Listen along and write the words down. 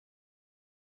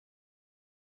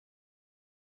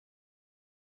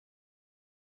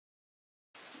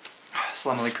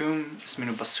Assalamu alaikum,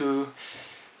 isminu basu,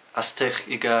 astich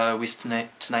iga wis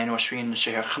 22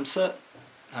 شهر 5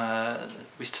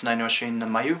 wis 22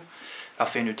 mayu,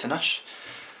 alfenu tanash.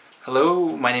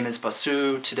 Hello, my name is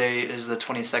Basu. Today is the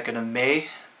 22nd of May,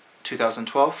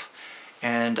 2012,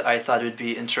 and I thought it would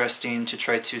be interesting to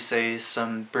try to say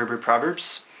some Berber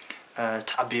Proverbs.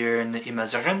 Tabir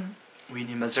imazirin, win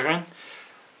imazirin.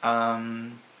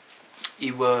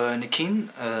 Iwa nikin,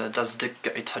 das dik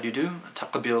itadidu,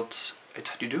 taqabilt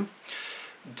itadidu.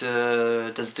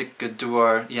 Das dik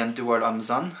duar yan duar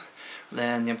amzan.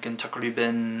 Len yamkin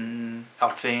taqriban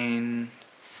alfein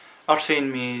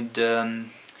mid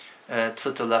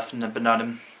tlitalef na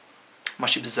banadim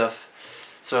mashi b'zaf.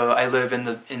 So I live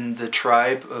in the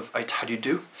tribe of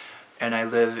Itadidu, and I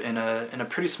live in a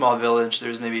pretty small village.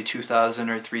 There's maybe 2,000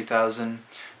 or 3,000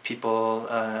 people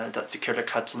that fikir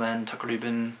katlan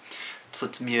taqriban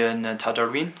tlitmiya na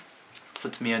tadarwin,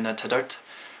 tlitmiya na tadart.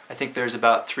 I think there's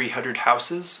about 300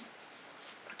 houses.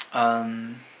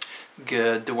 Gewarinu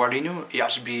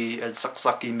yashbi at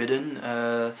saksaki midden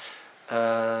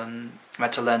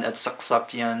matalan at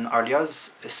saksak yan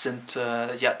aryas sint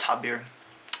yat tabir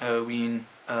ween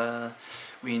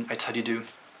itadidu.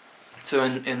 So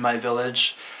in my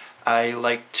village, I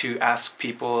like to ask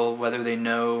people whether they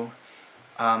know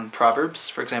proverbs.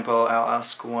 For example, I'll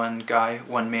ask one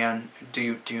man, do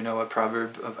you know a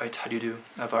proverb of Itadidu,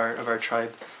 of our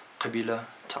tribe, Qabila,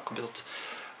 Taqbilt?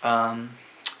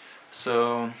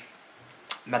 So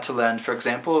Matalan, for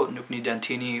example, Nukni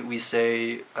Dantini, we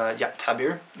say Yak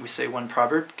Tabir, we say one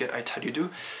proverb, Get Itadidu,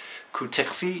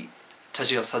 Kutiksi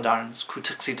Tajil Sadarns,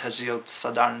 Kutiksi Tajil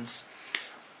Sadarns.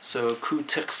 So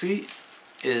Kutiksi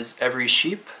is every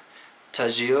sheep,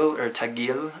 Tajil or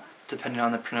Tagil, depending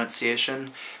on the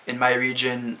pronunciation. In my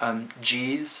region,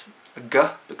 G's, G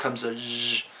becomes a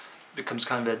J, becomes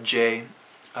kind of a J.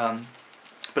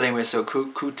 But anyway, so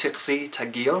Kutiksi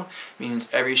Tagil means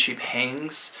every sheep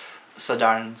hangs.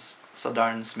 Sadarns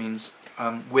means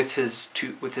with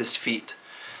his feet.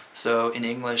 So in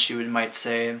English, you might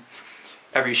say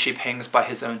every sheep hangs by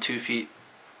his own 2 feet.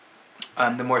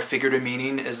 The more figurative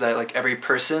meaning is that like every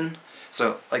person,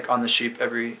 so like on the sheep,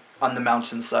 on the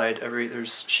mountainside,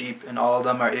 there's sheep, and all of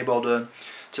them are able to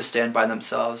stand by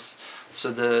themselves.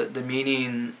 So the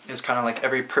meaning is kind of like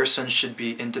every person should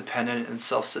be independent and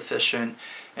self-sufficient,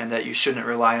 and that you shouldn't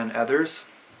rely on others.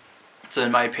 So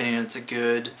in my opinion, it's a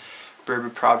good Berber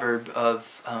proverb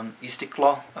of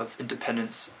istiqlal, of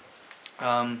independence.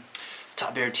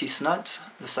 Taber tisnat,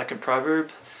 the second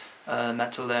proverb,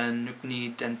 matalan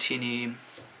nukni dantini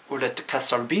ulet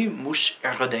kasarbi mush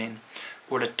eradain.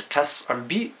 Ulet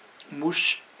kasarbi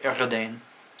mush eradain.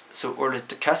 So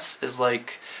ulet kas is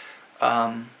like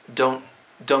don't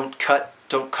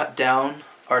cut down.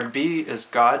 Arbi is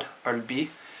God. Arbi.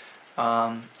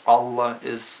 Allah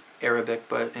is Arabic,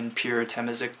 but in pure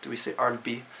Tamazight we say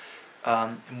Arbi.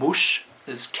 Mush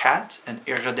is cat, and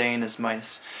iradain is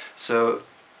mice. So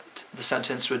the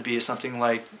sentence would be something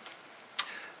like,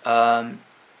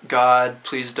 God,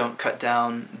 please don't cut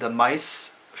down the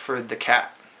mice for the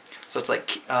cat. So it's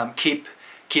like keep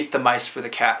the mice for the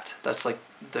cat. That's like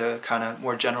the kind of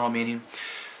more general meaning.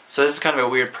 So this is kind of a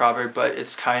weird proverb, but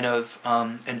it's kind of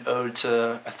an ode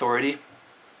to authority.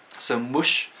 So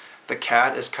mush, the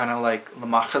cat, is kind of like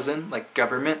lamachazin, like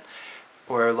government,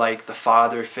 or like the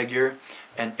father figure,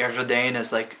 and iradain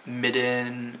is like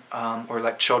midden, or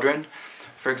like children.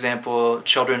 For example,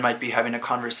 children might be having a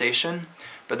conversation,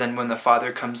 but then when the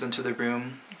father comes into the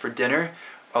room for dinner,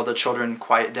 all the children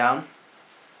quiet down.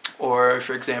 Or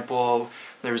for example,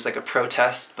 there's like a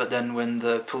protest, but then when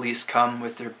the police come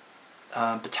with their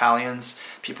battalions,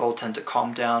 people tend to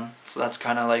calm down. So that's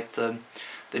kind of like the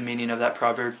meaning of that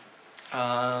proverb.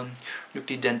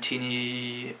 Nukni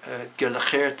dentini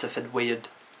gelachir tafed wayed.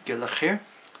 Gelachir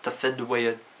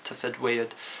tafed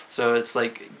wayed. So it's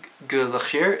like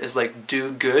gelachir is like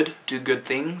do good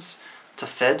things.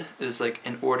 Tafed is like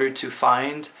in order to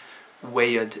find.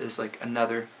 Wayed is like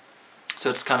another. So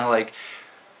it's kind of like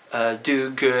do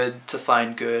good to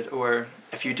find good, or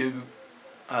if you do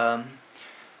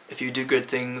good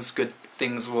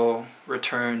things will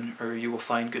return, or you will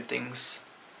find good things.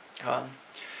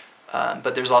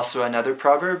 But there's also another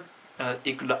proverb,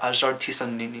 igla ajar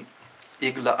tisananin.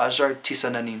 Igla ajar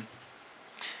tisananin.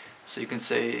 So you can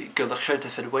say galakher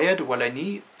tafed wayed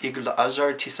walani igla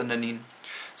ajar tisananin.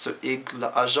 So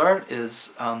igla ajar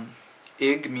is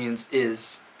ig means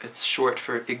is. It's short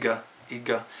for iga.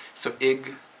 So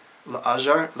ig la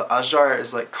ajar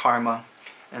is like karma,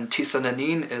 and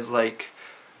tisananin is like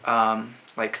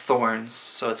thorns.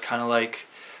 So it's kind of like,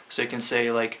 so you can say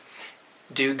like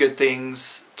do good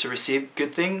things to receive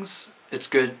good things. It's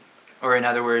good or in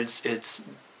other words, it's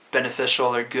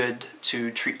beneficial or good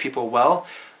to treat people well.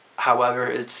 However,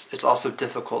 it's also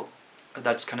difficult.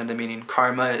 That's kind of the meaning.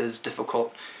 Karma is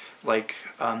difficult. Like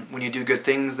when you do good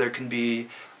things, there can be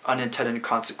unintended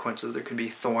consequences. There can be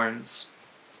thorns.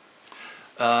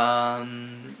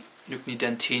 Nukni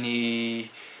dentini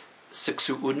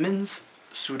siksu udmins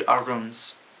sud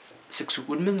aruns. Siksu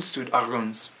udmins sud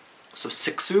aruns. So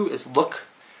siksu is look,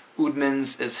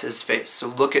 udmins is his face. So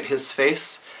look at his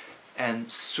face,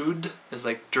 and sud is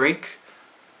like drink,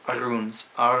 aruns.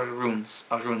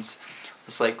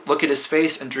 It's like look at his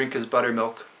face and drink his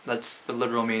buttermilk. That's the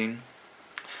literal meaning.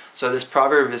 So this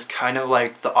proverb is kind of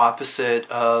like the opposite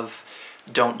of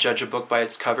don't judge a book by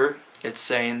its cover. It's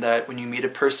saying that when you meet a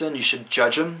person, you should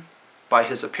judge him by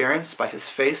his appearance, by his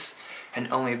face, and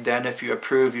only then, if you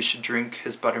approve, you should drink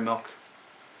his buttermilk.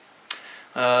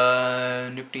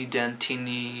 Nukni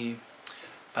dantini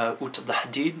ut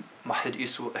lahdid mahid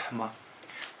isu ihma.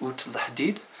 Ut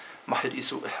lahdid mahid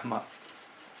isu ihma.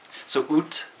 So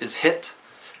ut is hit,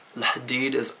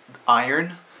 lahdid is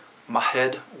iron,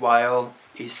 mahid while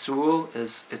isul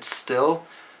is it's still,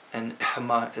 and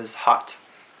ihma is hot.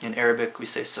 In Arabic we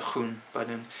say sakhun, but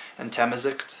in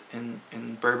Tamazight,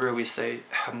 in Berber we say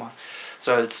ihma.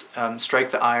 So it's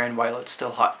strike the iron while it's still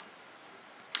hot.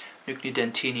 Nukni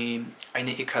dentini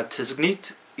aina ika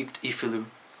tizignit ikt ifilu.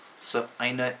 So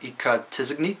aina ika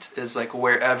tizignit is like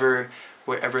wherever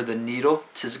the needle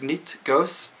tizignit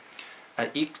goes.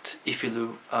 Ikt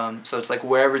ifilu. So it's like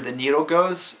wherever the needle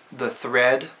goes, the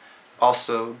thread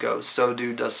also goes. So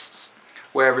does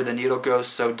wherever the needle goes,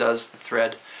 so does the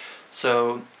thread.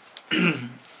 So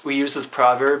we use this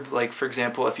proverb, like for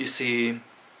example, if you see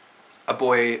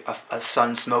a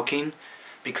son smoking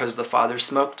because the father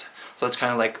smoked. So it's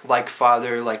kind of like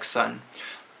father, like son.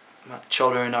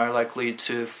 Children are likely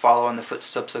to follow in the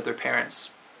footsteps of their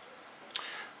parents.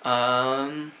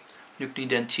 Nukni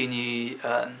dentini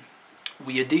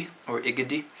wiyadi or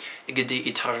igadi. Igadi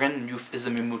itaran yuf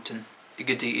izamimuten.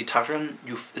 Igadi itaran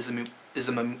yuf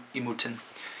izamimuten.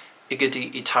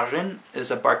 Igadi itaran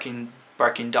is a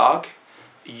barking dog.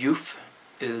 Yuf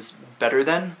is better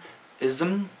than.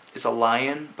 Ism is a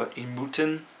lion, but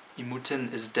imuten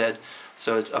is dead.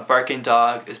 So it's a barking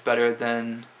dog is better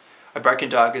than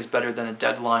a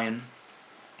dead lion.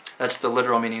 That's the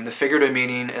literal meaning. The figurative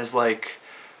meaning is like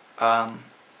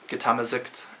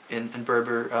Tamazight in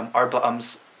Berber, arba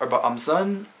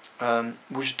amzan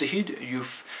mujdahid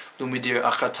yuf lumidir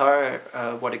akatar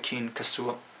wadakin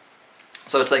kasul.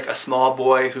 So it's like a small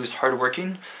boy who's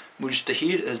hardworking.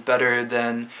 Mujdahid is better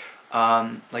than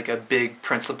like a big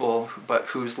principal but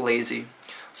who's lazy.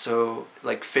 So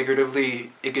like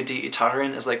figuratively, igadi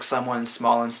itarin is like someone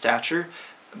small in stature,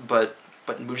 but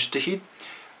mujdahid.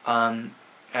 And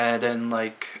then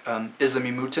like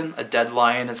izamimutin, a dead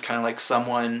lion, is kind of like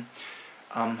someone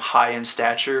high in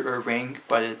stature or rank,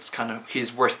 but it's kind of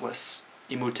he's worthless.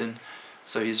 Imutin,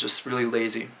 so he's just really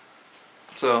lazy.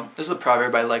 So this is a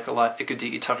proverb I like a lot.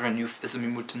 Igadi itarin yuf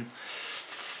izamimutin.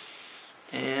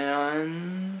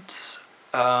 And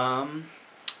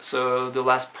so the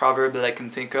last proverb that I can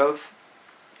think of,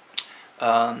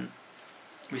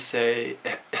 we say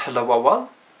ihlawawal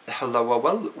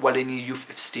walini yuf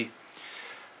ifsti.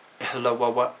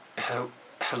 Ihlawawal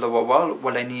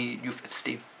walini yuf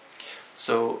ifsti.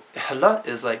 So ihla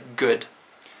is like good.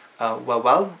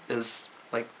 Wawal is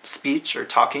like speech or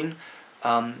talking.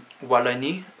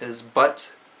 Walani is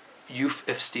but. Yuf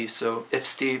ifsti. So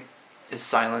ifsti is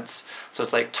silence. So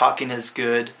it's like talking is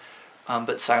good,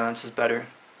 but silence is better.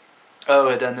 Oh,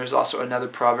 and then there's also another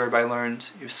proverb I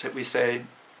learned. We say,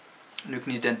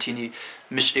 Nukni dentini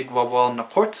mish igwawal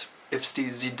nakort, ifsti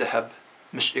zidahab.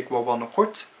 Mish igwawal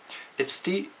nakort,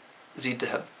 ifsti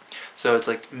zidahab. So it's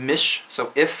like mish,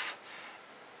 so if,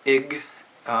 ig,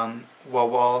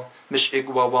 wawal, mish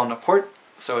igwawal nakort.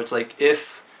 So it's like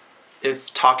if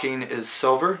talking is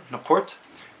silver, nakort,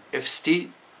 ifsti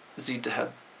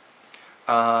zidahab.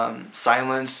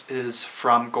 Silence is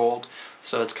from gold.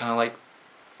 So it's kind of like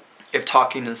if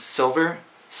talking is silver,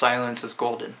 silence is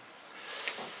golden.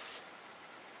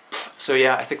 So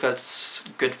yeah, I think that's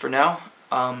good for now.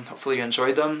 Hopefully you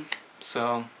enjoyed them.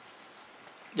 So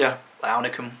yeah,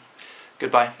 alaikum.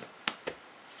 Goodbye.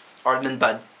 Ard min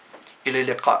bad. Ila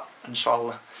liqa,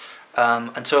 inshallah.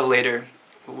 Until later,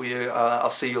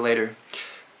 I'll see you later.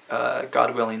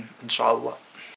 God willing, inshallah.